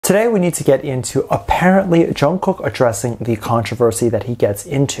Today we need to get into apparently Jungkook addressing the controversy that he gets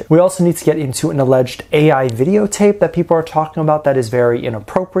into. We also need to get into an alleged AI videotape that people are talking about that is very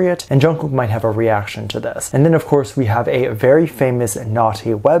inappropriate, and Jungkook might have a reaction to this. And then of course we have a very famous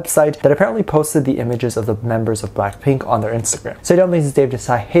naughty website that apparently posted the images of the members of Blackpink on their Instagram. So I don't think this is Dave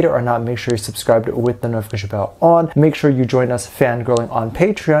Desai, hate it or not, make sure you're subscribed with the notification bell on. Make sure you join us fangirling on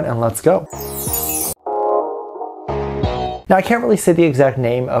Patreon, and let's go. Now, I can't really say the exact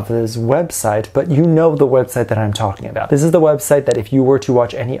name of this website, but you know the website that I'm talking about. This is the website that if you were to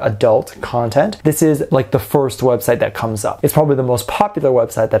watch any adult content, this is like the first website that comes up. It's probably the most popular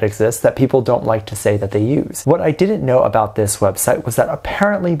website that exists that people don't like to say that they use. What I didn't know about this website was that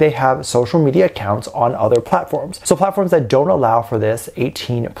apparently they have social media accounts on other platforms. So platforms that don't allow for this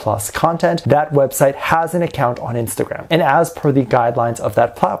 18+ content, that website has an account on Instagram. And as per the guidelines of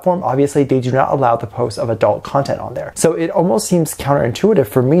that platform, obviously they do not allow the post of adult content on there. So it almost seems counterintuitive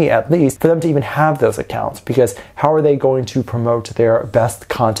for me, at least, for them to even have those accounts, because how are they going to promote their best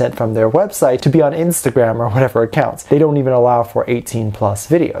content from their website to be on Instagram or whatever accounts? They don't even allow for 18+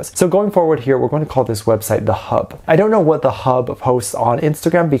 videos. So going forward here, we're going to call this website the Hub. I don't know what the Hub posts on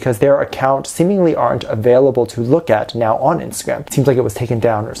Instagram because their accounts seemingly aren't available to look at now on Instagram. It seems like it was taken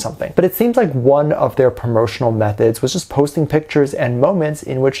down or something. But it seems like one of their promotional methods was just posting pictures and moments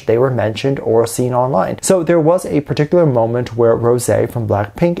in which they were mentioned or seen online. So there was a particular moment where Rose from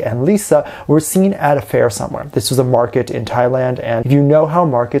Blackpink and Lisa were seen at a fair somewhere. This was a market in Thailand, and if you know how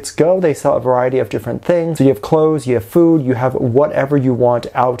markets go, they sell a variety of different things. So you have clothes, you have food, you have whatever you want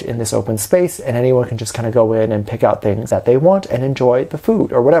out in this open space, and anyone can just kind of go in and pick out things that they want and enjoy the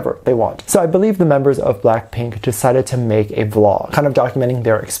food or whatever they want. So I believe the members of Blackpink decided to make a vlog, kind of documenting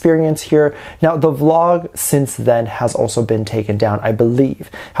their experience here. Now the vlog since then has also been taken down, I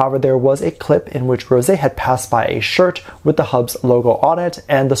believe. However, there was a clip in which Rose had passed by a shirt with the Hub's logo on it,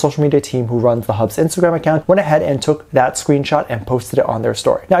 and the social media team who runs the Hub's Instagram account went ahead and took that screenshot and posted it on their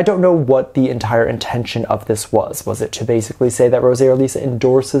story. Now I don't know what the entire intention of this was. Was it to basically say that Rose or Lisa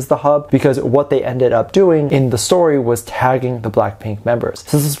endorses the Hub? Because what they ended up doing in the story was tagging the Blackpink members.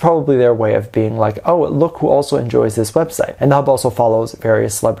 So this is probably their way of being like, oh, look who also enjoys this website. And the Hub also follows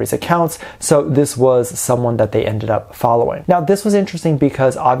various celebrities' accounts, so this was someone that they ended up following. Now this was interesting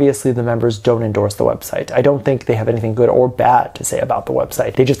because obviously the members don't endorse the website. I don't think they have anything good or bad to say about the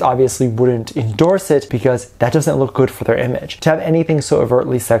website. They just obviously wouldn't endorse it because that doesn't look good for their image. To have anything so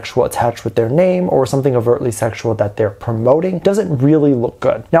overtly sexual attached with their name or something overtly sexual that they're promoting doesn't really look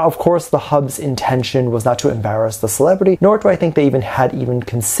good. Now, of course, the Hub's intention was not to embarrass the celebrity, nor do I think they even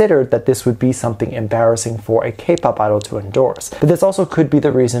considered that this would be something embarrassing for a K-pop idol to endorse. But this also could be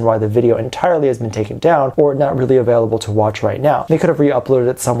the reason why the video entirely has been taken down or not really available to watch right now. They could have re-uploaded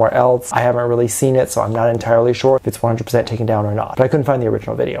it somewhere else. I haven't really seen it, so I'm not entirely sure if it's 100% taken down or not, but I couldn't find the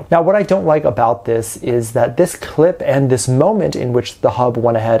original video. Now, what I don't like about this is that this clip and this moment in which the Hub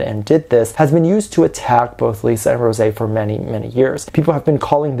went ahead and did this has been used to attack both Lisa and Rose for many, many years. People have been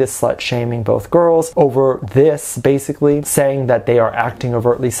calling this slut shaming both girls over this, basically saying that they are acting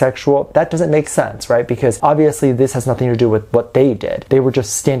overtly sexual. That doesn't make sense, right? Because obviously this has nothing to do with what they did. They were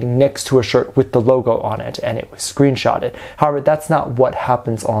just standing next to a shirt with the logo on it and it was screenshotted. However, that's not what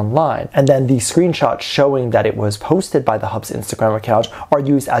happens online. And then the screenshots showing that it was posted by the Hub's Instagram account are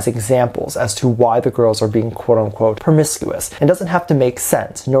used as examples as to why the girls are being quote-unquote promiscuous. It doesn't have to make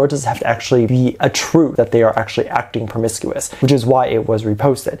sense, nor does it have to actually be a truth that they are actually acting promiscuous, which is why it was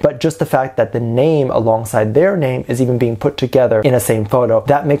reposted. But just the fact that the name alongside their name is even being put together in a same photo,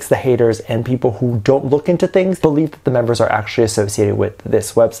 that makes the haters and people who don't look into things believe that the members are actually associated with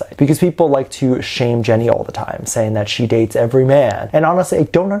this website. Because people like to shame Jennie all the time, saying that she dates every man. And honestly, I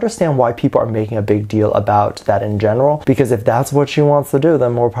don't understand why people are making a big deal about that in general, because if that's what she wants to do,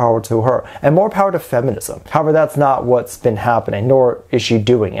 then more power to her. And more power to feminism. However, that's not what's been happening, nor is she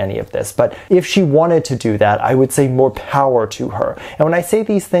doing any of this. But if she wanted to do that, I would say more power to her. And when I say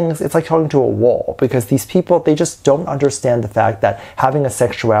these things, it's like talking to a wall, because these people, they just don't understand the fact that having a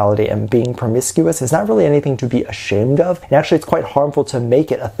sexuality and being promiscuous is not really anything to be ashamed of. And actually, it's quite harmful to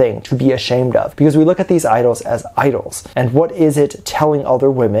make it a thing to be ashamed of, because we look at these idols as idols. And what is it telling other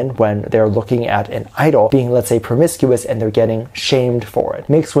women when they're looking at an idol being, let's say, promiscuous and they're getting shamed for it?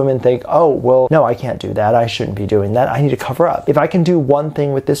 Makes women think, oh, well, no, I can't do that. I shouldn't be doing that. I need to cover up. If I can do one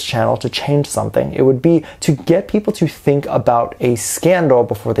thing with this channel to change something, it would be to get people to think about a scandal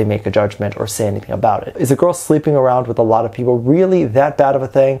before they make a judgment or say anything about it. Is a girl sleeping around with a lot of people really that bad of a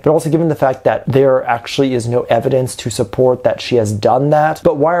thing? But also given the fact that there actually is no evidence to support that she has done that,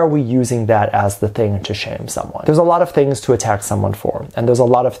 but why are we using that as the thing to shame someone? There's a lot of things to attack someone for, and there's a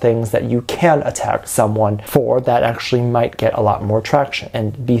lot of things that you can attack someone for that that actually might get a lot more traction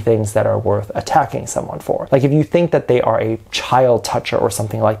and be things that are worth attacking someone for. Like if you think that they are a child toucher or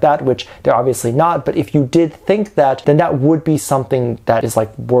something like that, which they're obviously not, but if you did think that, then that would be something that is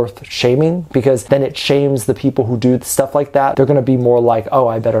like worth shaming, because then it shames the people who do stuff like that. They're going to be more like, oh,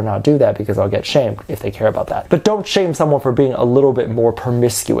 I better not do that because I'll get shamed, if they care about that. But don't shame someone for being a little bit more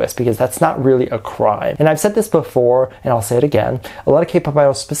promiscuous, because that's not really a crime. And I've said this before, and I'll say it again, a lot of K-pop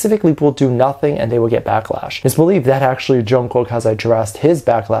idols specifically will do nothing and they will get backlash. It's believed that actually Jungkook has addressed his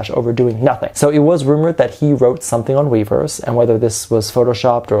backlash over doing nothing. So it was rumored that he wrote something on Weverse, and whether this was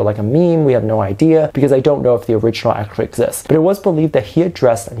photoshopped or like a meme, we have no idea, because I don't know if the original actually exists. But it was believed that he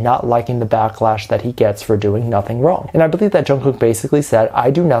addressed not liking the backlash that he gets for doing nothing wrong. And I believe that Jungkook basically said,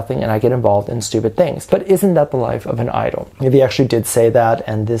 I do nothing and I get involved in stupid things. But isn't that the life of an idol? If he actually did say that,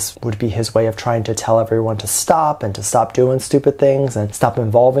 and this would be his way of trying to tell everyone to stop and to stop doing stupid things and stop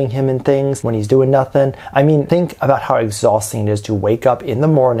involving him in things when he's doing nothing. I mean, think about how exhausting it is to wake up in the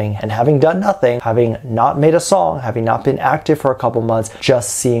morning and having done nothing, having not made a song, having not been active for a couple months,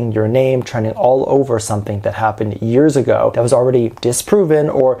 just seeing your name trending all over something that happened years ago that was already disproven,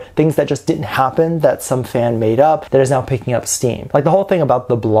 or things that just didn't happen that some fan made up that is now picking up steam. Like the whole thing about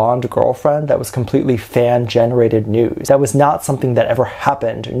the blonde girlfriend, that was completely fan-generated news. That was not something that ever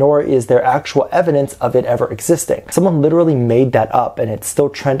happened, nor is there actual evidence of it ever existing. Someone literally made that up, and it's still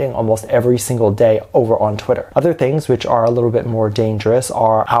trending almost every single day over on Twitter. Other things which are a little bit more dangerous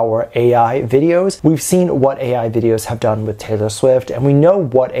are our AI videos. We've seen what AI videos have done with Taylor Swift, and we know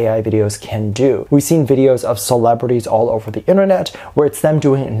what AI videos can do. We've seen videos of celebrities all over the internet where it's them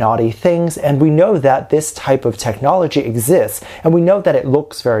doing naughty things, and we know that this type of technology exists, and we know that it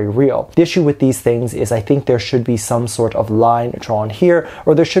looks very real. The issue with these things is I think there should be some sort of line drawn here,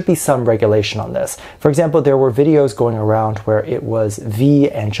 or there should be some regulation on this. For example, there were videos going around where it was V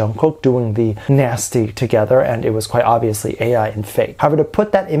and Jungkook doing the nasty together, and it was quite obviously AI and fake. However, to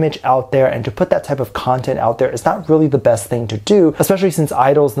put that image out there and to put that type of content out there is not really the best thing to do, especially since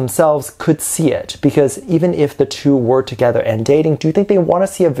idols themselves could see it. Because even if the two were together and dating, do you think they want to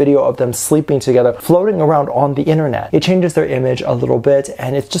see a video of them sleeping together floating around on the internet? It changes their image a little bit,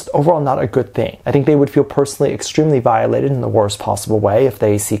 and it's just overall not a good thing. I think they would feel personally extremely violated in the worst possible way if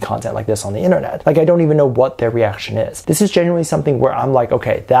they see content like this on the internet. Like, I don't even know what their reaction is. This is genuinely something where I'm like,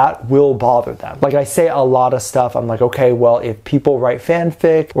 okay, that will bother them. Like, I say a lot of stuff, I'm like, okay, well, if people write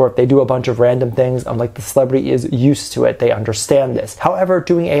fanfic or if they do a bunch of random things, I'm like, the celebrity is used to it, they understand this. However,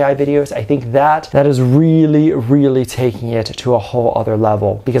 doing AI videos, I think that is really taking it to a whole other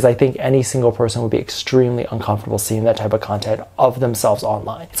level, because I think any single person would be extremely uncomfortable seeing that type of content of themselves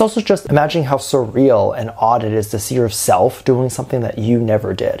online. It's also just imagining how surreal and odd it is to see yourself doing something that you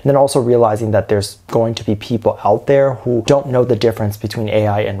never did. And then also realizing that there's going to be people out there who don't know the difference between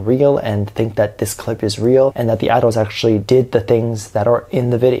AI and real and think that this clip is real and that the idols actually did the things that are in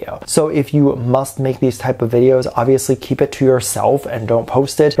the video. So if you must make these type of videos, obviously keep it to yourself and don't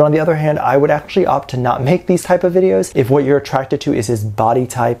post it. But on the other hand, I would actually opt to not make these type of videos. If what you're attracted to is his body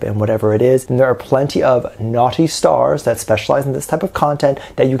type and whatever it is, then there are plenty of naughty stars that specialize in this type of content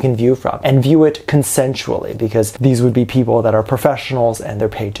that you can view from, and view it consensually, because these would be people that are professionals and they're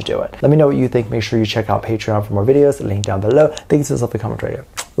paid to do it. Let me know what you think. Make sure you check out Patreon for more videos, link down below. Thanks for the comment right here.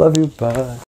 Love you, bye.